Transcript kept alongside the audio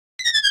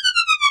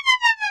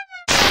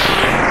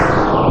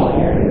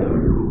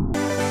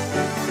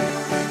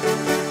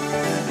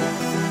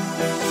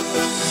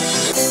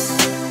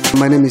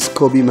My name is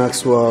Koby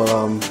Maxwell.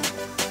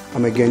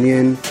 I'm a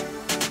Ghanaian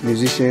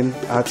musician,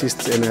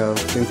 artist, and a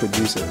film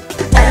producer.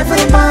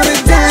 Everybody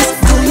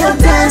dance, do your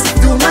dance,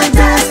 do my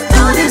dance,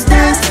 do this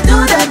dance,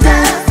 do that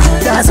dance.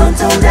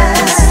 Azonto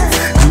dance,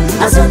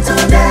 Azonto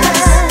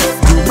dance,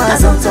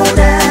 Azonto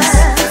dance,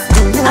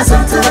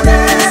 Azonto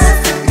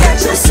dance.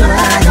 Get your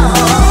swag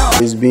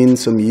on. It's been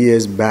some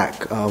years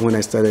back when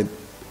I started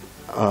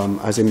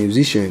as a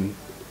musician.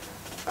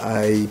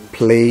 I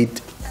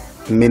played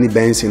many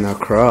bands in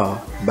Accra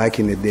back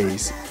in the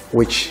days,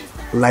 which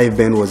live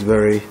band was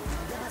very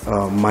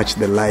much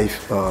the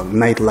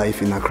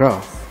nightlife in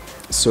Accra.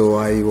 So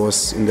I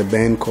was in the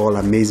band called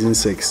Amazing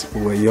Six.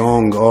 We were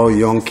young, all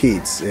young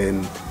kids,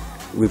 and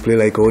we played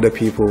like older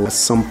people. At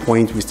some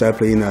point we started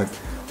playing at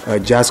a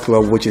jazz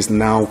club, which is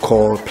now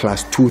called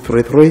Plus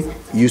 233.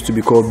 It used to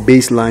be called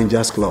Baseline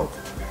Jazz Club.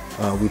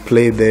 We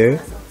played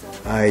there.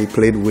 I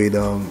played with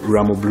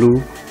Ramo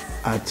Blue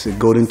at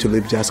Golden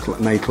Tulip Jazz Club,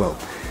 nightclub.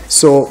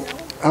 So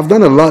I've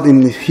done a lot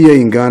here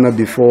in Ghana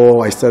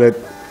before I started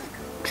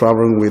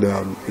traveling with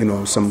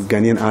some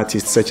Ghanaian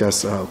artists such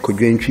as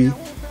Koby.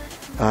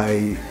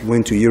 I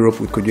went to Europe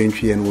with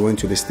Koby and we went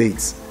to the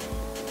States.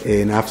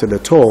 And after the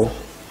tour,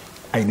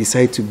 I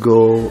decided to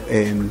go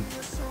and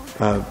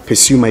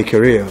pursue my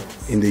career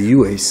in the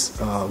US,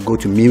 go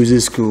to music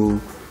school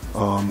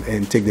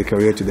and take the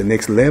career to the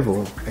next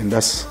level. And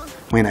that's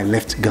when I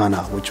left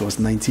Ghana, which was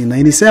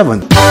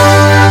 1997.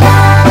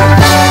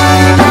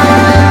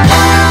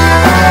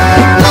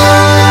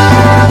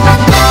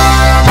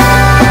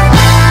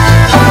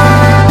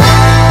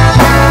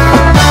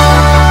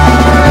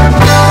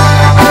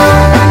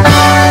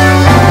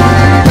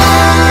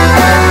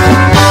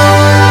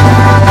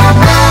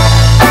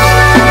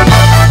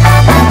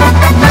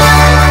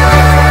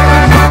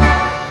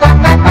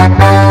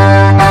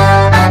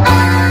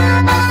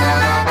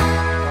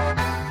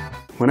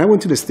 When I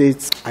went to the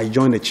States, I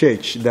joined a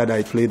church that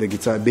I played the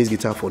guitar, bass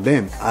guitar for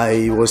them.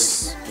 I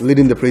was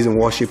leading the praise and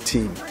worship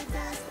team,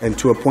 and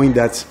to a point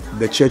that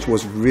the church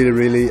was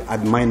really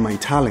admiring my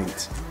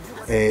talent,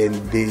 and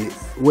they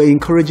were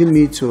encouraging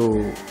me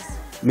to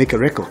make a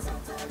record.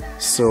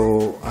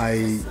 So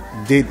I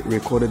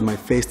recorded my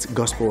first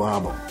gospel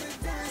album,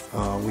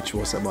 which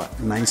was about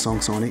 9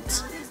 songs on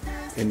it,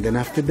 and then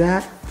after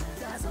that,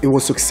 it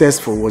was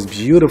successful, it was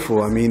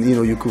beautiful. I mean,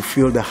 you could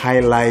feel the high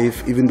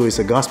life, even though it's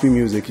a gospel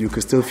music, you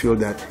could still feel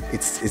that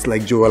it's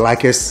like Joe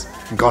Alaka's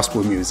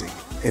gospel music.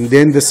 And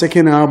then the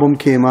second album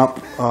came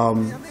up,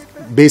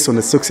 based on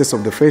the success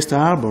of the first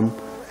album,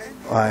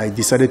 I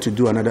decided to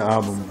do another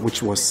album,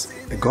 which was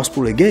a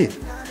gospel again.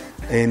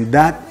 And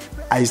that,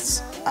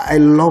 I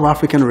love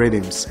African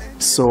rhythms,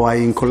 so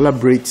I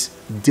collaborate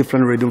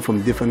different rhythms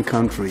from different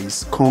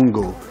countries,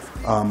 Congo,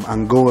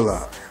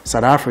 Angola,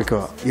 South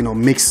Africa,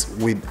 mixed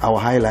with our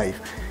high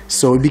life.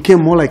 So it became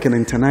more like an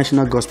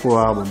international gospel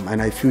album,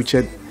 and I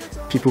featured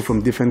people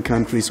from different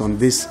countries on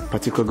this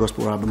particular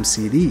gospel album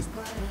CD.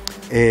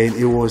 And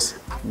it was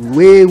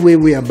way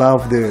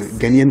above the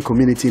Ghanaian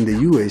community in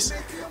the US.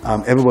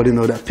 Everybody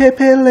know that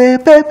Pepele,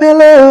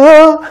 Pepele,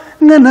 oh,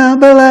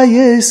 Nanabala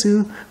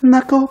Yesu,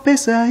 Nako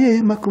Pesa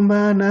ye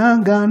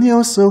Makumbana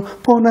Ganyoso,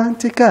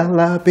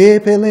 Ponantikala,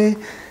 Pepele.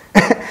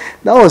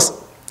 That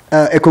was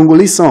a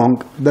Congolese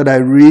song that I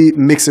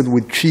remixed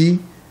with Chi.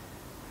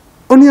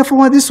 Onia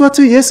for this what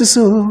to yes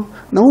so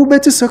na ube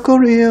to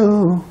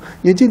socorrio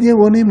yejidi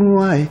woni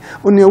muai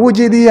onia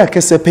wojidi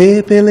akese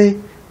pepele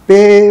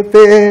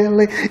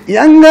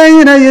yanga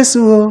ina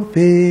yesu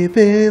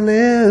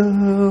pepele.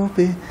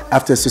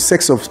 After the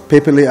success of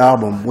Pepele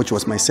album, which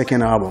was my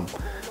second album,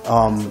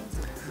 I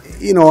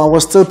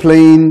was still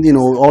playing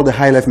all the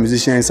high life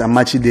musicians,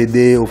 Amachi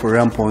Dede,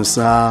 Oforam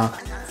Ponsa,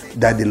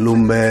 Daddy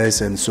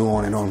Lumbers, and so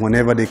on and on.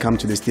 Whenever they come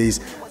to the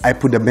States, I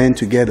put the band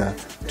together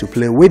to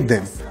play with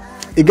them.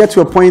 It got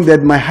to a point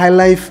that my high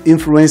life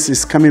influence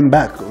is coming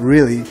back,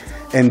 really.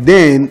 And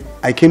then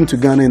I came to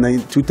Ghana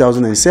in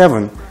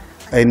 2007,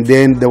 and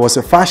then there was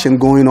a fashion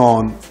going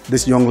on.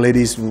 These young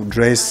ladies would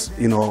dress,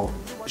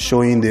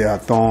 showing their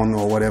thong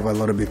or whatever, a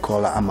little bit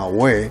called I'm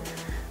aware.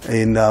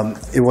 And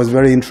it was a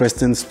very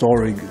interesting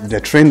story, the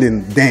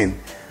trending then.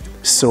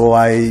 So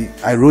I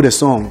wrote a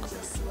song.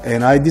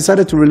 And I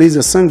decided to release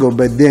a single,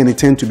 but then it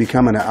turned to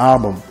become an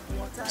album.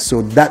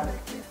 So that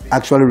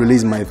actually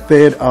released my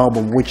third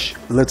album, which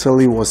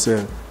literally was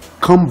a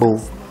combo,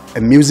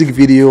 music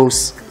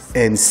videos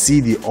and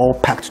CD all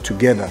packed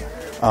together,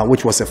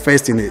 which was the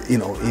first as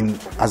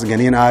a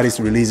Ghanaian artist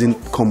releasing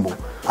combo.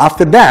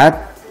 After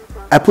that,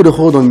 I put a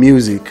hold on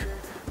music.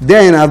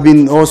 Then I've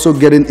been also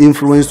getting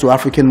influence to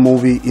African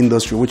movie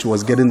industry, which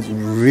was getting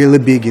really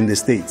big in the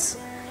States.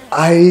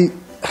 I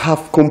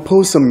have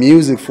composed some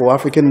music for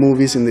African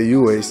movies in the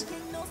US,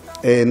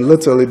 and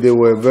literally they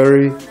were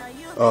very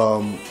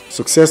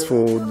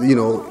successful,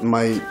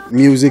 my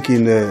music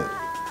in the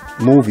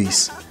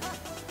movies.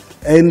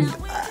 And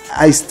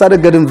I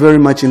started getting very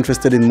much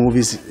interested in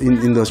movies in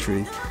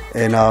industry,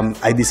 and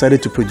I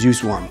decided to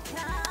produce one.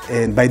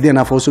 And by then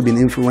I've also been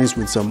influenced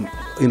with some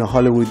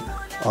Hollywood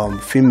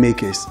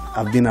filmmakers.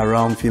 I've been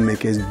around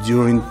filmmakers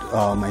during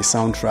my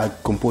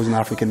soundtrack, composing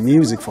African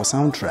music for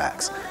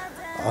soundtracks.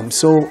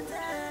 So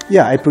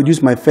yeah, I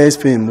produced my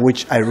first film,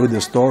 which I wrote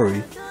the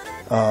story.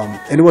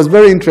 And it was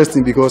very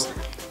interesting because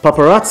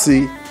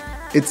Paparazzi,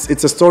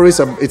 it's a story,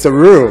 it's a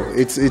real.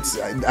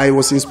 I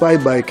was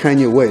inspired by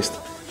Kanye West.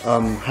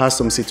 Has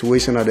some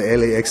situation at the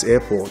LAX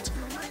airport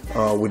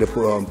with the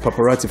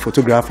paparazzi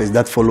photographers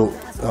that follow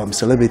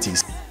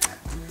celebrities.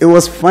 It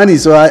was funny,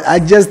 so I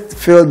just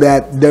felt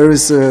that there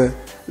is a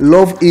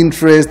love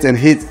interest and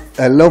hate,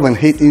 love and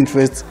hate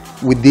interest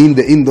within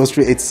the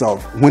industry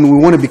itself. When we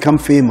want to become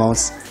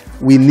famous,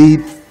 we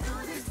need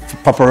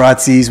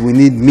paparazzis, we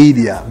need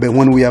media. But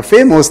when we are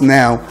famous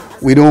now,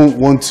 we don't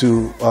want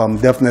to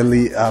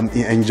definitely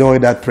enjoy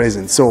that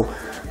presence. So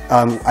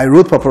I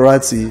wrote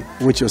Paparazzi,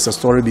 which was a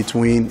story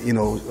between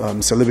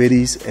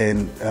celebrities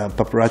and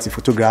paparazzi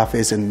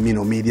photographers and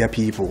media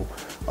people.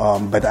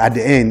 But at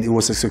the end, it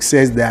was a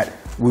success that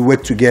we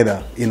work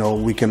together.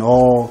 We can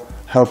all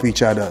help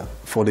each other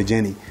for the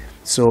journey.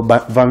 So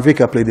Van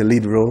Vika played the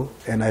lead role,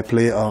 and I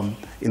play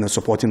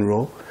supporting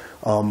role.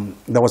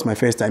 That was my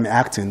first time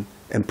acting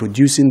and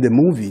producing the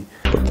movie.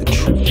 But the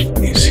truth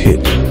is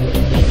hidden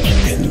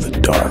in the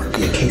dark.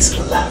 In case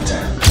of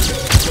laughter.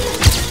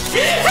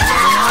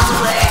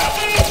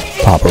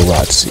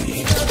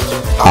 Paparazzi,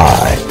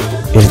 Eye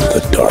in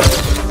the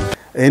Dark.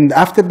 And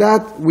after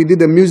that, we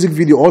did a music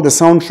video. All the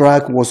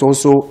soundtrack was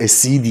also a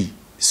CD.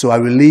 So I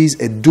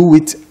released a Do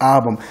It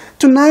album.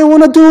 Tonight I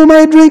wanna do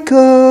my drink.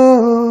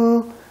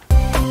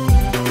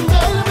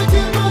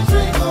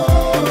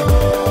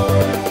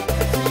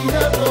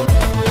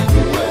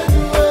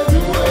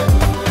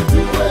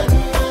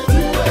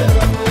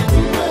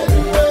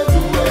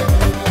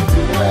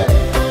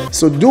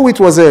 So Do It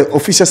was an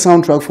official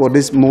soundtrack for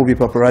this movie,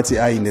 Paparazzi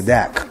Eye in the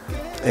Dark.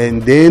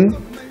 And then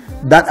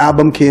that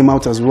album came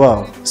out as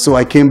well. So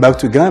I came back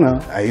to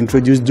Ghana. I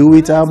introduced Do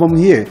It album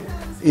here,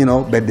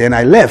 but then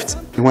I left.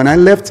 When I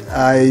left,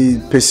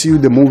 I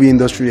pursued the movie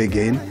industry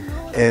again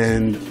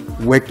and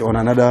worked on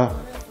another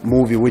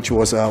movie, which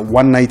was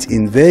One Night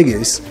in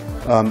Vegas.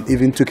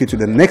 Even took it to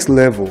the next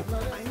level.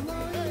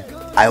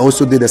 I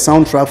also did a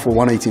soundtrack for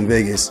One Night in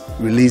Vegas,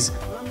 released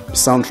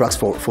soundtracks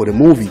for the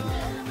movie.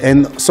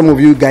 And some of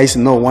you guys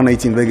know One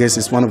Night in Vegas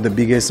is one of the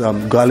biggest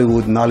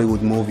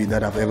Nollywood movie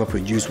that I've ever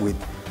produced, with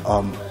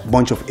a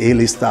bunch of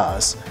A-list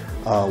stars,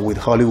 with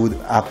Hollywood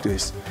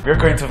actors. We're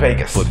going to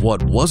Vegas. But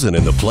what wasn't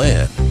in the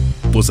plan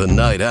was a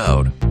night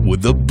out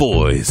with the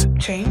boys.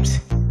 James,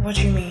 what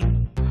do you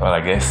mean? Well,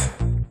 I guess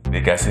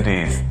it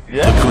is.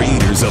 Yeah. The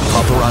creators of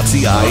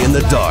Paparazzi Eye in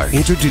the Dark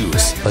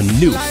introduce a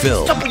new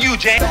film. W,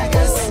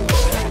 James.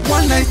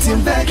 One Night in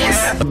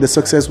Vegas. The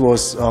success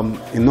was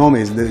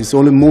enormous. It's the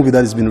only movie that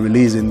has been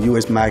released in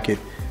U.S. market,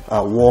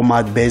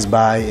 Walmart, Best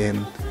Buy,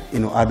 and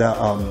other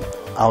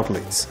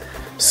outlets.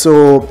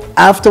 So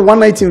after One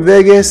Night in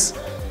Vegas,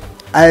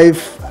 I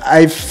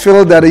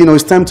felt that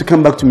it's time to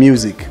come back to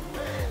music,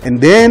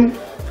 and then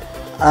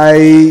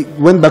I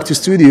went back to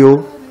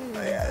studio.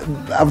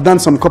 I've done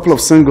some couple of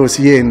singles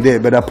here and there,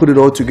 but I put it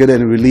all together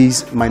and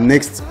released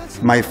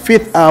my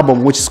fifth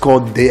album, which is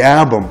called The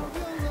Album.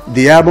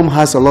 The album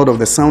has a lot of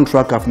the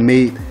soundtrack I've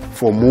made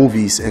for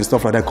movies and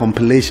stuff like that,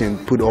 compilation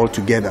put all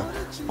together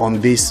on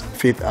this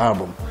fifth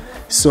album.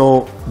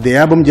 So the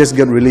album just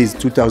got released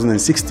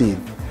 2016.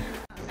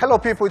 Hello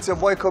people, it's your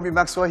boy Koby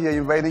Maxwell here,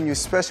 inviting you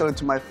specially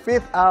to my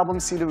fifth album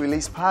CD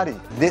release party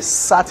this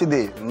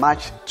Saturday,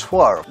 March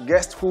 12.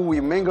 Guess who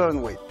we're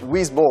mingling with?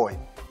 Wizboy,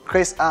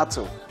 Chris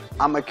Atto,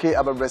 Amake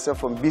Ababrese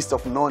from Beast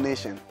of No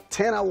Nation,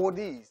 10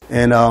 awardees.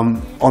 And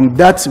on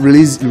that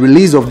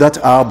release of that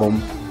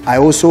album, I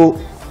also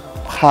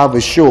have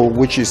a show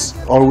which is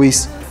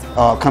always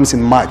comes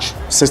in March,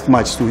 6th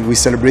March. So we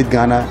celebrate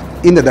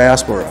Ghana in the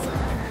diaspora.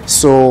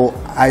 So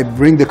I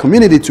bring the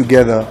community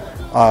together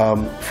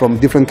from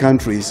different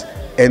countries,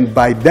 and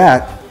by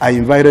that I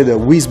invited a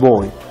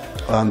Wizboy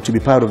to be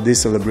part of this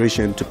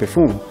celebration to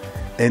perform.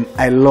 And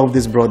I love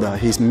this brother,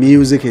 his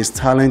music, his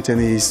talent,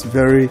 and his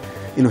very,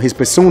 his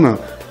persona.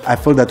 I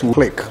felt that will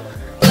click.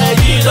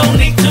 You don't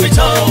need to be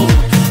told.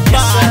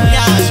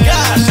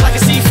 Gosh, like a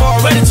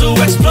C4 ready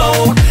to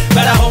explode.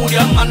 Better hold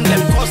your man,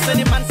 them cause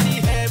any man see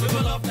here, we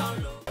will up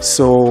down low.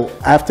 So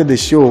after the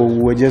show, we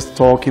were just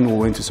talking, we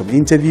went to some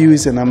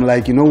interviews, and I'm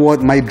like, you know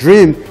what, my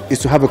dream is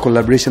to have a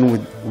collaboration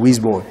with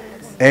Wizboy.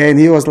 And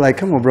he was like,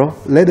 come on bro,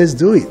 let us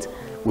do it.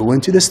 We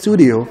went to the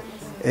studio,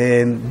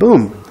 and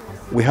boom,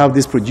 we have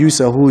this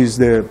producer who is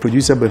the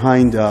producer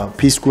behind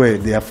P-Square,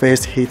 their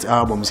first hit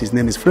albums. His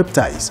name is Flip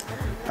Ties.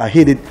 I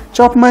hit it,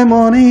 chop my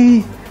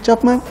money,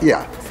 chop my,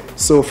 yeah.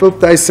 So Flip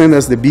Ties sent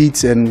us the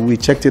beats, and we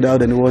checked it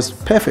out, and it was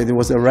perfect. It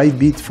was the right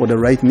beat for the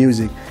right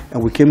music,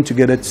 and we came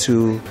together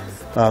to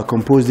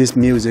compose this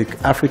music,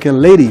 African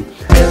Lady.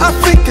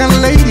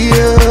 African lady,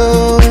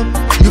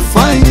 you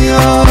find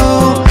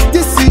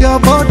this is your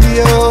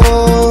body,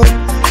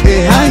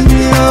 behind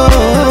you.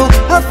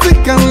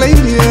 African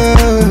lady,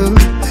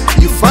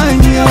 you find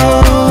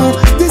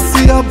this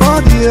is your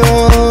body,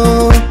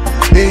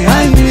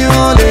 behind you.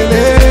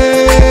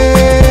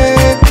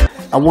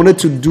 I wanted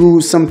to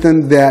do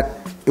something that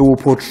it will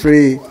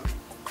portray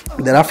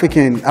that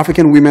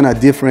African women are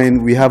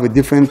different. We have a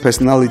different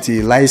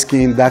personality, light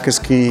skin, darker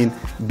skin,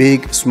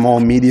 big, small,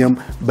 medium,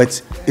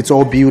 but it's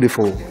all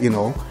beautiful, you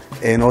know,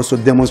 and also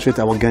demonstrate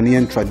our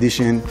Ghanaian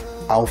tradition,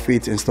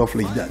 outfits and stuff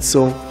like that.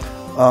 So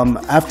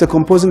after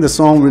composing the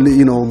song, really,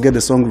 you know, get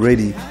the song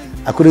ready,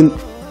 I couldn't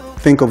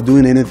think of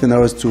doing anything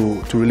else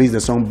to release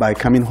the song by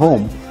coming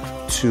home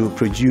to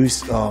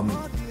produce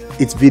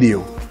its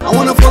video. I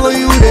wanna follow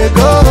you there,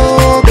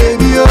 go,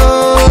 baby, oh.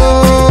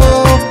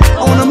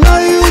 I wanna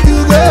marry you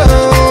to go,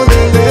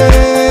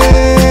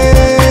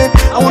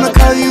 I wanna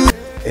call you.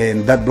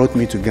 And that brought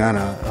me to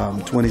Ghana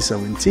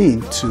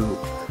 2017 to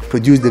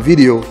produce the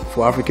video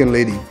for African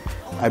Lady.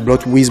 I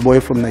brought Wizboy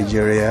from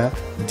Nigeria,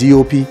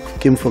 DOP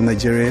came from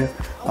Nigeria.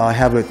 I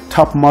have a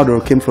top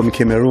model came from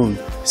Cameroon,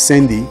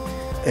 Sandy,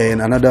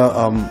 and another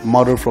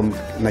model from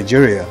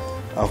Nigeria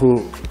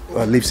who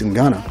lives in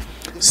Ghana.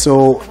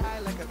 So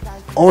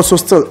also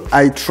still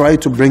I try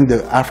to bring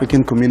the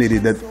African community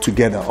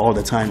together all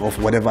the time of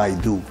whatever I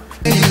do.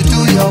 You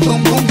do your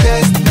boom boom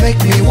dance, make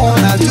me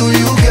wanna do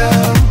you,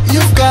 girl.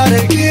 You've got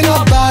a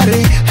killer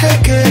body,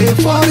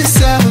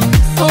 AK-47.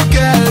 Oh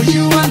girl,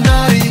 you are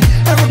naughty.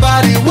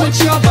 Everybody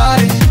wants your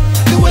body.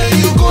 The way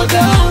you go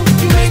down,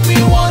 you make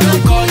me wanna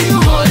call you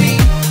honey.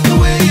 The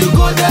way you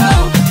go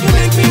down, you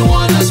make me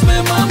wanna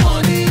spend my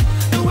money.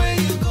 The way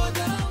you go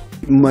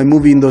down. My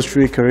movie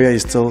industry career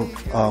is still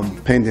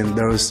pending.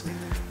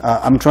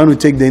 I'm trying to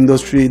take the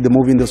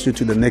movie industry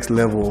to the next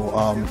level.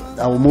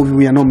 Our movie,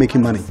 we are not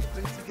making money.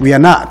 We are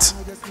not.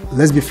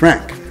 Let's be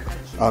frank.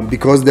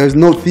 Because there's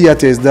no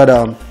theaters that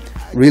are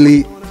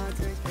really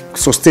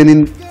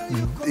sustaining,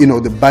 you know,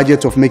 the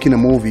budget of making a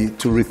movie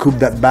to recoup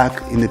that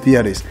back in the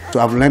theaters.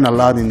 So I've learned a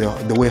lot in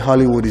the way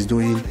Hollywood is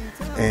doing,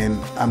 and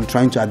I'm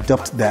trying to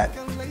adapt that.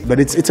 But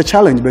it's a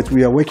challenge, but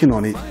we are working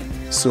on it.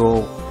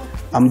 So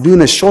I'm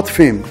doing a short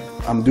film.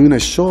 I'm doing a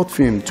short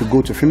film to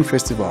go to film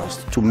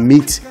festivals, to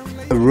meet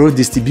road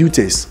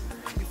distributors,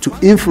 to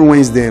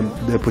influence them,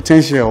 the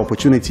potential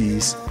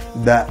opportunities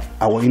that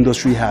our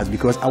industry has,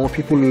 because our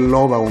people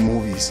love our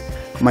movies.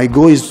 My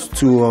goal is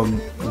to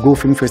go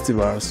film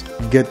festivals,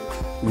 get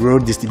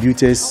road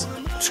distributors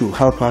to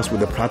help us with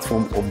the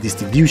platform of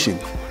distribution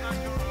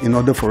in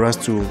order for us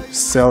to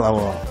sell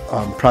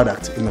our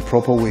product in a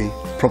proper way,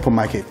 proper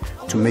market,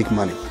 to make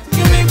money.